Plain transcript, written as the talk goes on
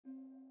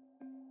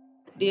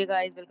Dear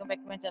guys, welcome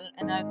back to my channel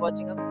and I'm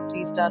watching a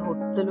 3-star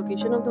hotel. The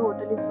location of the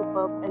hotel is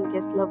superb and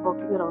guests love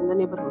walking around the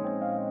neighborhood.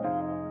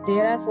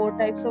 There are 4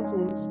 types of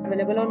rooms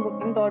available on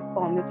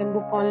booking.com. You can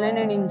book online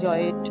and enjoy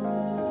it.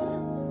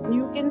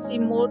 You can see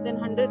more than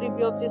 100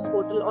 reviews of this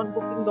hotel on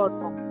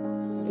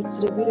booking.com. Its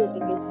review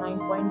rating is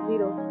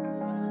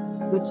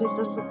 9.0, which is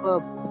the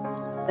superb.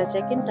 The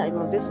check-in time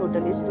of this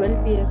hotel is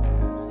 12 p.m.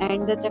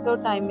 and the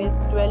check-out time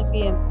is 12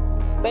 p.m.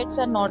 Pets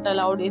are not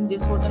allowed in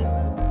this hotel.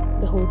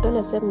 The hotel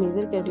accepts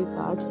major credit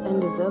cards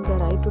and reserves the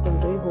right to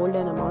temporarily hold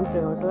an amount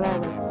prior to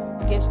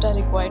arrival. Guests are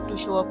required to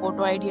show a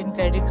photo ID and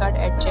credit card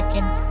at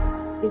check-in.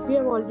 If you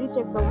have already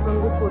checked out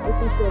from this hotel,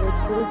 please share your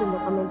experience in the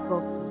comment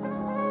box.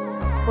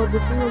 For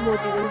booking or more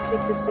details,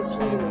 check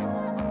description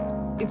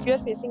below. If you are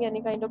facing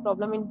any kind of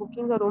problem in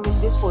booking a room in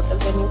this hotel,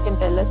 then you can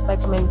tell us by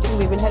commenting.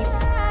 We will help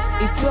you.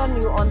 If you are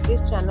new on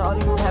this channel or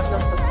you have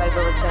not subscribed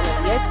our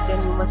channel yet,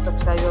 then you must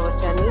subscribe our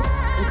channel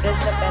and press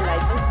the bell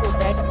icon so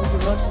that you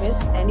do not miss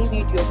any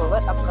video of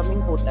our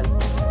upcoming hotel.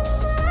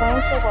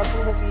 Thanks for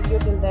watching the video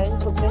till the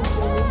end. So friends, we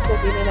will meet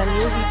again in a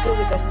new video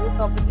with a new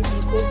property.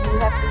 Be safe, be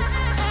happy.